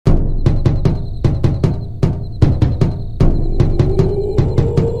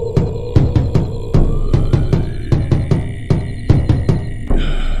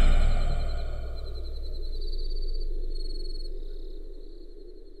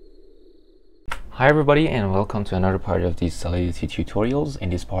Hi everybody, and welcome to another part of these Solidity tutorials. In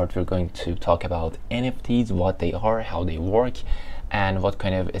this part we're going to talk about NFTs, what they are, how they work, and what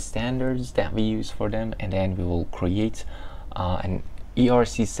kind of standards that we use for them, and then we will create an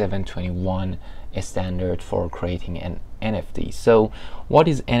ERC 721 standard for creating an NFT. So what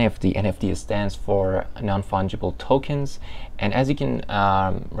is NFT? NFT stands for non-fungible tokens, and as you can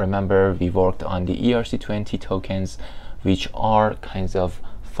remember, we worked on the ERC20 tokens, which are kinds of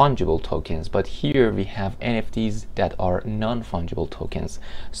fungible tokens, but here we have NFTs that are non-fungible tokens.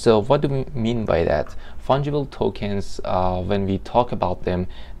 So what do we mean by that? Fungible tokens, when we talk about them,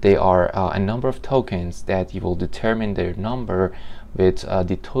 they are a number of tokens that you will determine their number with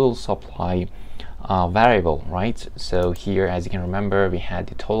the total supply variable, right? So here, as you can remember, we had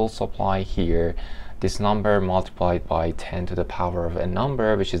the total supply here, this number multiplied by 10 to the power of a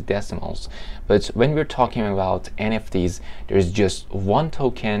number, which is decimals. But when we're talking about NFTs, there's just one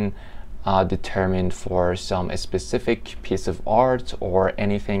token determined for some specific piece of art or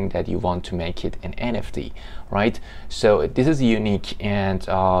anything that you want to make it an NFT, right? So this is unique, and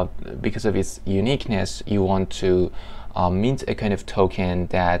because of its uniqueness, you want to mint a kind of token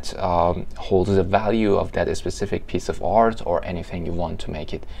that holds the value of that specific piece of art or anything you want to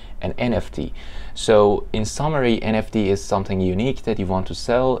make it an NFT. So in summary, NFT is something unique that you want to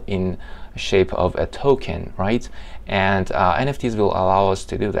sell in shape of a token, right? And NFTs will allow us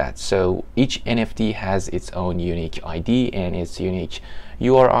to do that. So each NFT has its own unique ID and its unique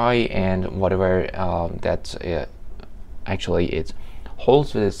URI, and whatever that actually it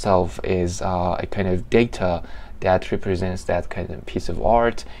holds with itself is a kind of data that represents that kind of piece of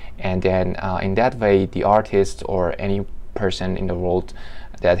art. And then in that way, the artist or any person in the world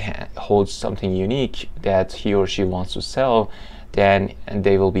that holds something unique that he or she wants to sell, then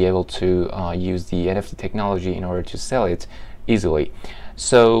they will be able to use the NFT technology in order to sell it easily.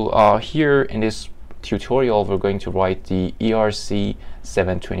 So here in this tutorial, we're going to write the ERC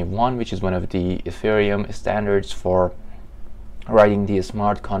 721, which is one of the Ethereum standards for writing the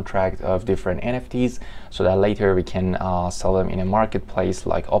smart contract of different NFTs, so that later we can sell them in a marketplace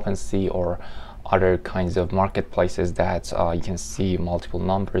like OpenSea or other kinds of marketplaces that you can see multiple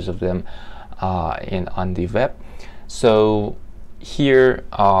numbers of them on the web. So here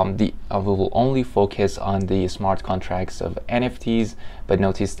we will only focus on the smart contracts of NFTs, but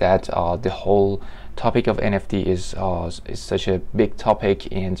notice that the whole topic of NFT is such a big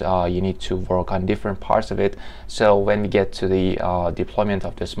topic, and you need to work on different parts of it. So when we get to the deployment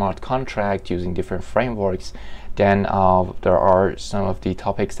of the smart contract using different frameworks, then there are some of the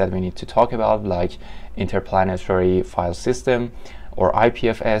topics that we need to talk about, like interplanetary file system or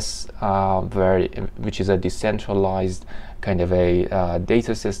IPFS, which is a decentralized kind of a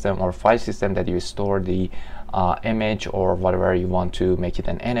data system or file system that you store the image or whatever you want to make it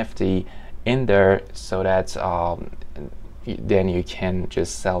an NFT in there, so that then you can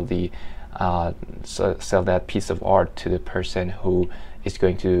just sell the sell that piece of art to the person who is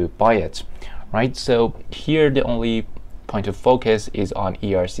going to buy it, right? So here the only point of focus is on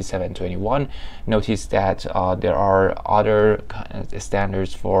ERC 721. Notice that there are other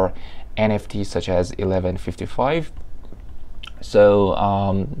standards for NFTs such as 1155.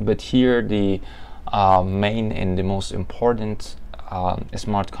 So but here the main and the most important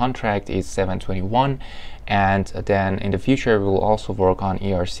smart contract is 721, and then in the future we will also work on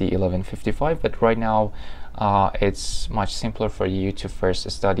ERC 1155, but right now it's much simpler for you to first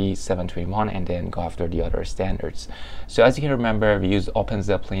study 721 and then go after the other standards. So as you can remember, we use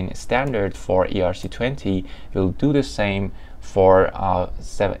OpenZeppelin standard for ERC20. We'll do the same for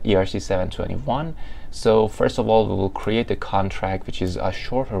ERC 721. So first of all, we will create a contract which is a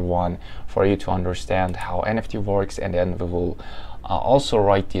shorter one for you to understand how NFT works, and then we will also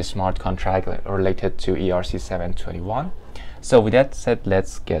write the smart contract related to ERC 721. So with that said,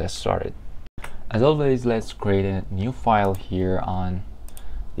 let's get started. As always, let's create a new file here on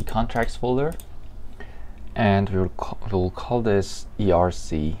the contracts folder, and we'll call this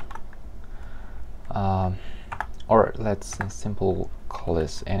ERC, or let's simple call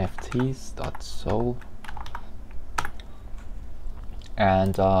this NFTs.sol,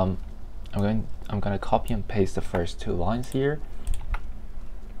 and I'm gonna copy and paste the first two lines here.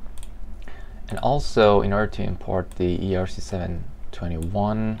 And also, in order to import the ERC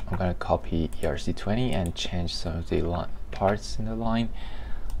 721, I'm going to copy ERC20 and change some of the parts in the line,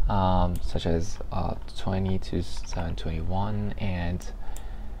 such as 20 to 721 and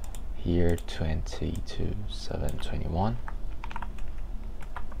here 20 to 721.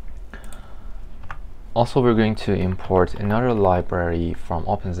 Also, we're going to import another library from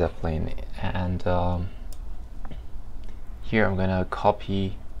OpenZeppelin, and here I'm going to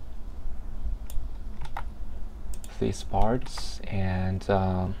copy these parts, and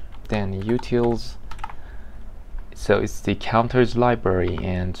then utils. So it's the counters library,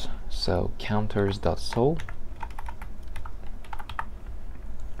 and so counters.sol.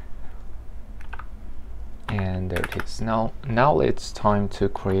 And there it is. Now it's time to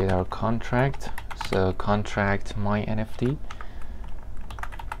create our contract. So contract MyNFT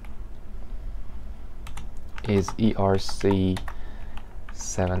is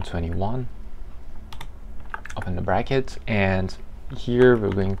ERC721. Open the bracket, and here we're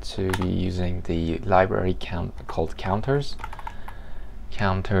going to be using the library called counters.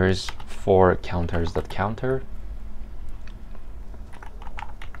 Counters for counters.counter.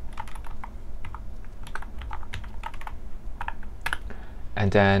 And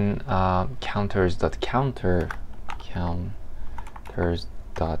then counters.counter,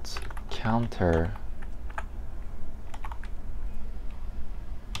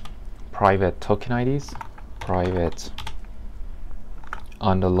 private token IDs, private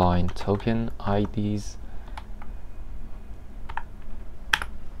underline token IDs,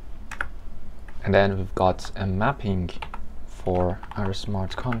 and then we've got a mapping for our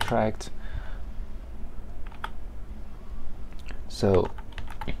smart contract. So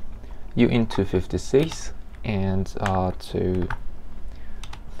uint256 and to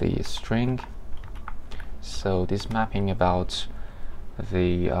the string. So this mapping about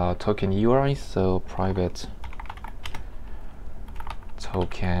the token URI, so private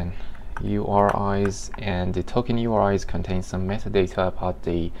token URIs, and the token URIs contain some metadata about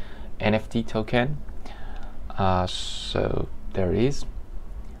the NFT token. So there it is.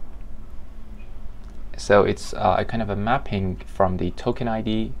 So it's a kind of a mapping from the token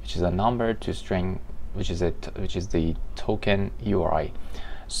ID, which is a number, to string, which is the token URI.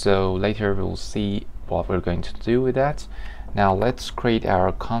 So later we'll see what we're going to do with that. Now let's create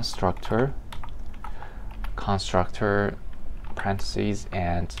our constructor parentheses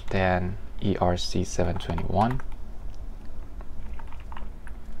and then ERC721.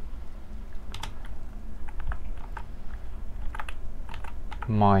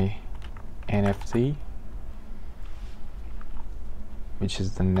 MyNFT, which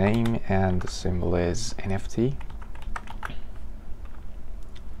is the name, and the symbol is NFT.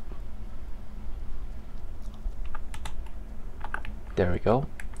 There we go.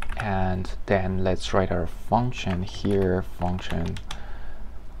 And then let's write our function here, function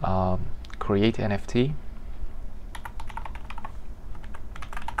createNFT.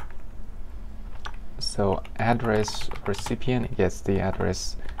 So address recipient gets the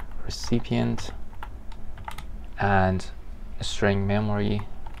address recipient, and string memory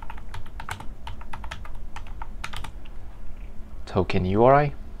token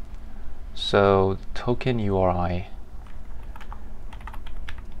URI. So token URI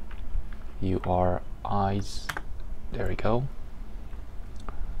URIs, there we go.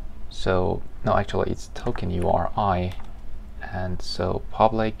 So no, actually it's token URI, and so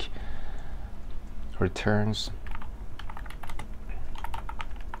public returns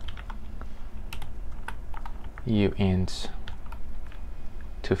uint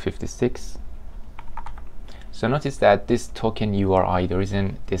 256. So notice that this token URI, the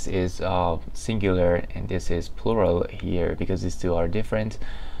reason this is singular and this is plural here, because these two are different.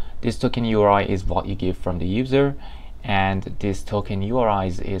 This token URI is what you give from the user, and this token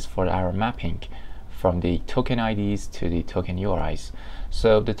URIs is for our mapping from the token IDs to the token URIs.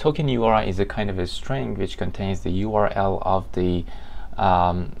 So the token URI is a kind of a string which contains the URL of the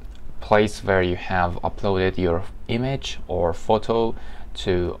place where you have uploaded your image or photo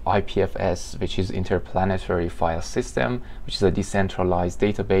to IPFS, which is Interplanetary File System, which is a decentralized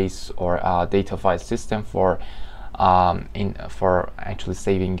database or a data file system for actually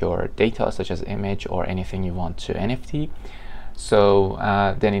saving your data, such as image or anything you want to NFT. So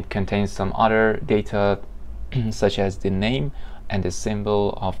then it contains some other data such as the name and the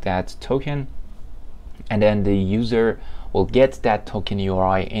symbol of that token, and then the user will get that token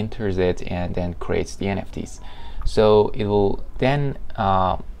URI, enters it, and then creates the NFTs. So it will then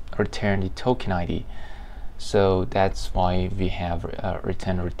return the token ID. So that's why we have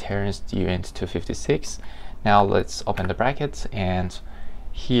returns uint 256. Now let's open the brackets, and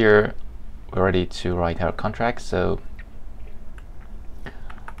here we're ready to write our contract. So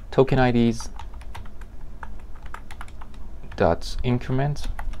token IDs dot increment,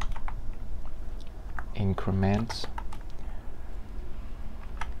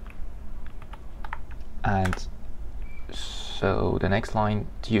 and so the next line,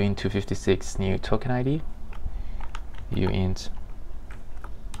 uint 256 new token ID, uint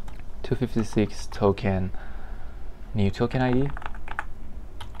 256 token new token ID,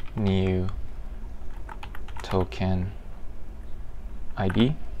 new token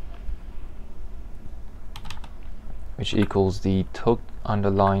ID, which equals the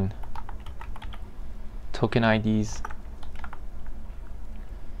underline token IDs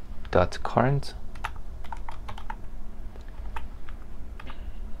dot current,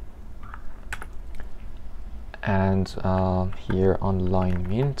 and here underline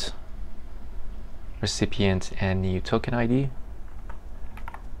mint recipient and new token ID,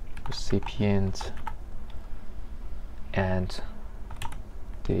 recipient and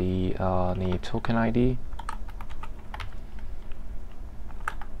the new token ID,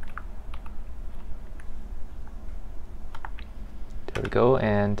 there we go,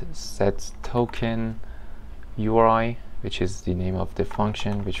 and set token URI, which is the name of the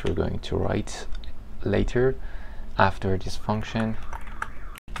function which we're going to write later after this function.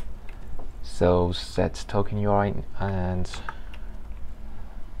 So set token URI and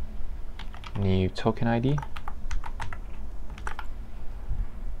new token ID,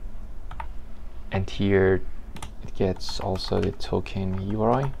 and here it gets also the token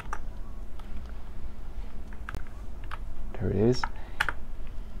URI. There it is,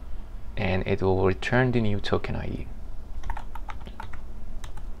 and it will return the new token ID.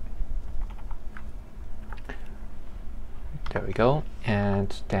 There we go,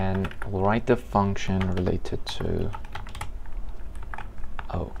 and then we'll write the function related to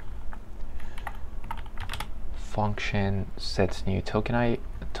function sets new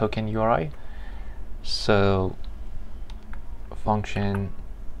token URI. So function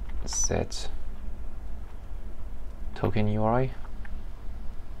set token URI.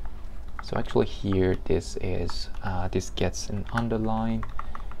 So actually here this is this gets an underline,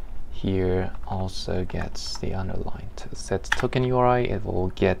 here also gets the underline. To set token URI, it will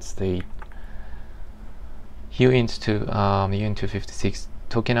get the uint to uint256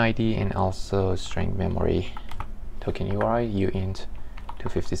 token ID and also string memory token URI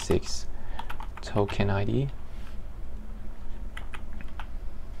uint256 token ID.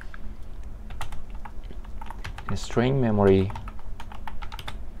 And string memory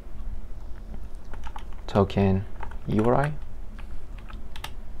token URI,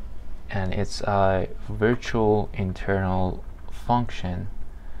 and it's a virtual internal function.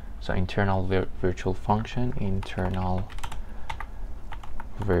 So internal virtual function, internal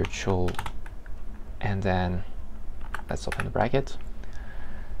virtual, and then let's open the bracket.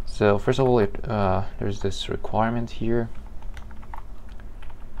 So first of all, there's this requirement here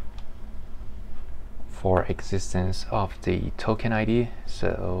for existence of the token ID.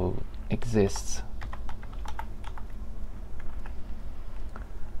 So exists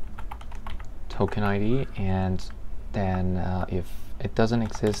token ID, and then if it doesn't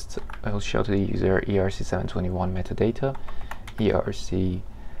exist, I will show to the user ERC721 metadata,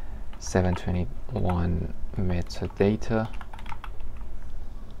 ERC721 metadata.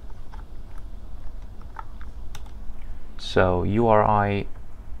 So URI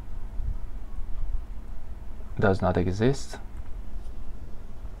does not exist.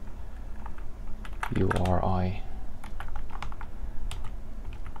 URI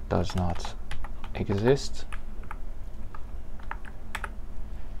does not exist.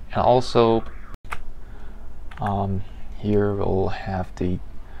 And also here we'll have the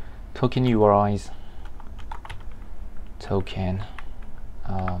token URIs, token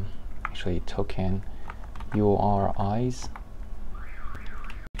token URIs.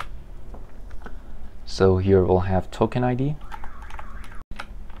 So here we'll have token ID,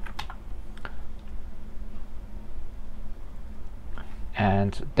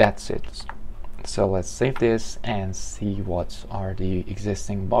 and that's it. So let's save this and see what are the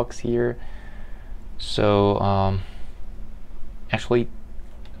existing bugs here. So actually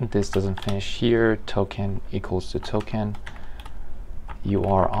this doesn't finish here. Token equals to token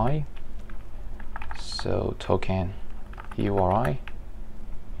URI. So token URI.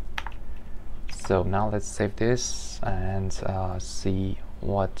 So now let's save this and see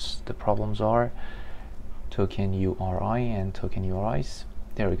what the problems are. Token URI and token URIs.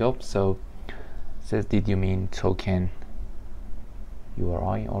 There we go. So it says, did you mean token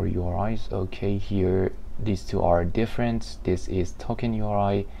URI or URIs? Okay, here these two are different. This is token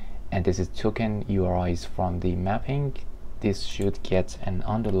URI and this is token URIs from the mapping. This should get an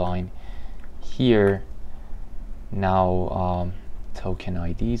underline here. Now token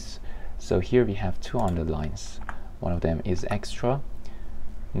IDs. So here we have two underlines. One of them is extra.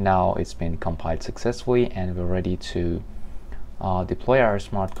 Now it's been compiled successfully and we're ready to deploy our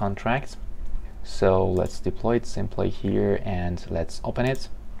smart contract. So let's deploy it simply here and let's open it.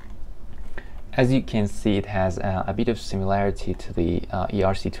 As you can see, it has a bit of similarity to the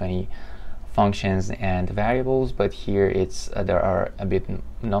ERC20 functions and variables, but here it's there are a bit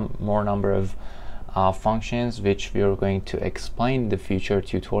more number of functions, which we are going to explain in the future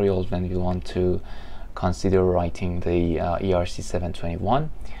tutorials when we want to consider writing the ERC 721.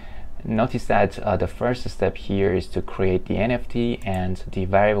 Notice that the first step here is to create the NFT, and the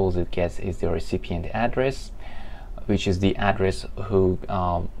variables it gets is the recipient address, which is the address who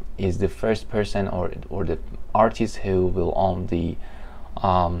is the first person or the artist who will own the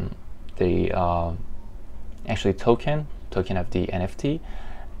actually token of the NFT.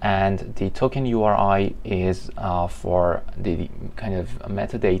 And the token URI is for the kind of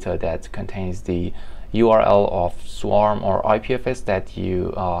metadata that contains the URL of Swarm or IPFS that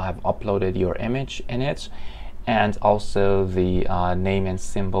you have uploaded your image in it, and also the name and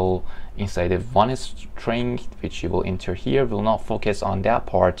symbol inside of one string, which you will enter here. We'll not focus on that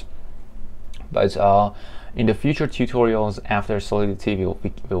part, but in the future tutorials after Solidity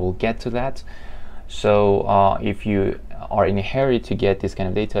we will get to that. So if you are in a hurry to get this kind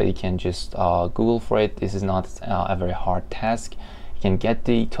of data, you can just Google for it. This is not a very hard task. You can get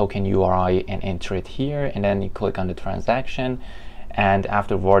the token URI and enter it here, and then you click on the transaction, and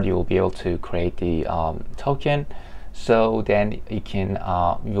afterward you will be able to create the token. So then you can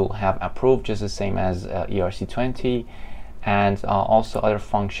you'll have approved just the same as ERC20, and also other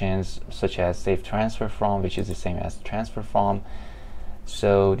functions such as save transfer from, which is the same as transfer from.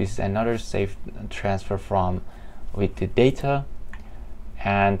 So this is another save transfer from with the data,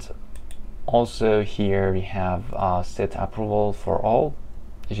 and also here we have set approval for all,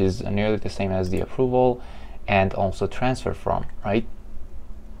 which is nearly the same as the approval, and also transfer from, right?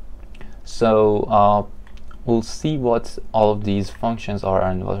 So we'll see what all of these functions are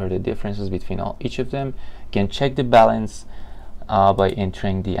and what are the differences between each of them. You can check the balance by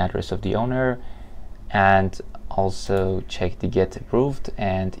entering the address of the owner, and also check the get approved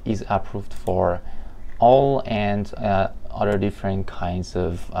and is approved for all, and other different kinds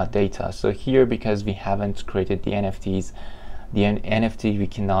of data. So here, because we haven't created the NFTs, the NFT, we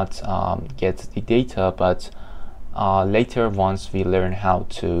cannot get the data, but later, once we learn how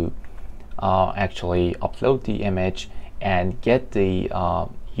to actually upload the image and get the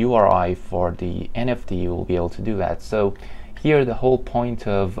URI for the NFT, we'll be able to do that. So here the whole point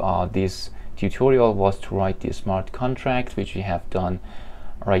of this tutorial was to write the smart contract, which we have done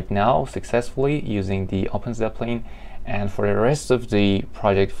right now successfully using the OpenZeppelin. And for the rest of the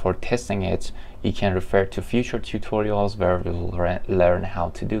project, for testing it, you can refer to future tutorials where we will learn how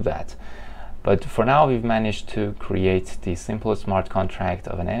to do that. But for now, we've managed to create the simplest smart contract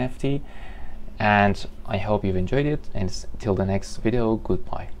of an NFT, and I hope you've enjoyed it, and till the next video,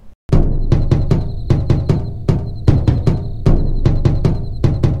 goodbye.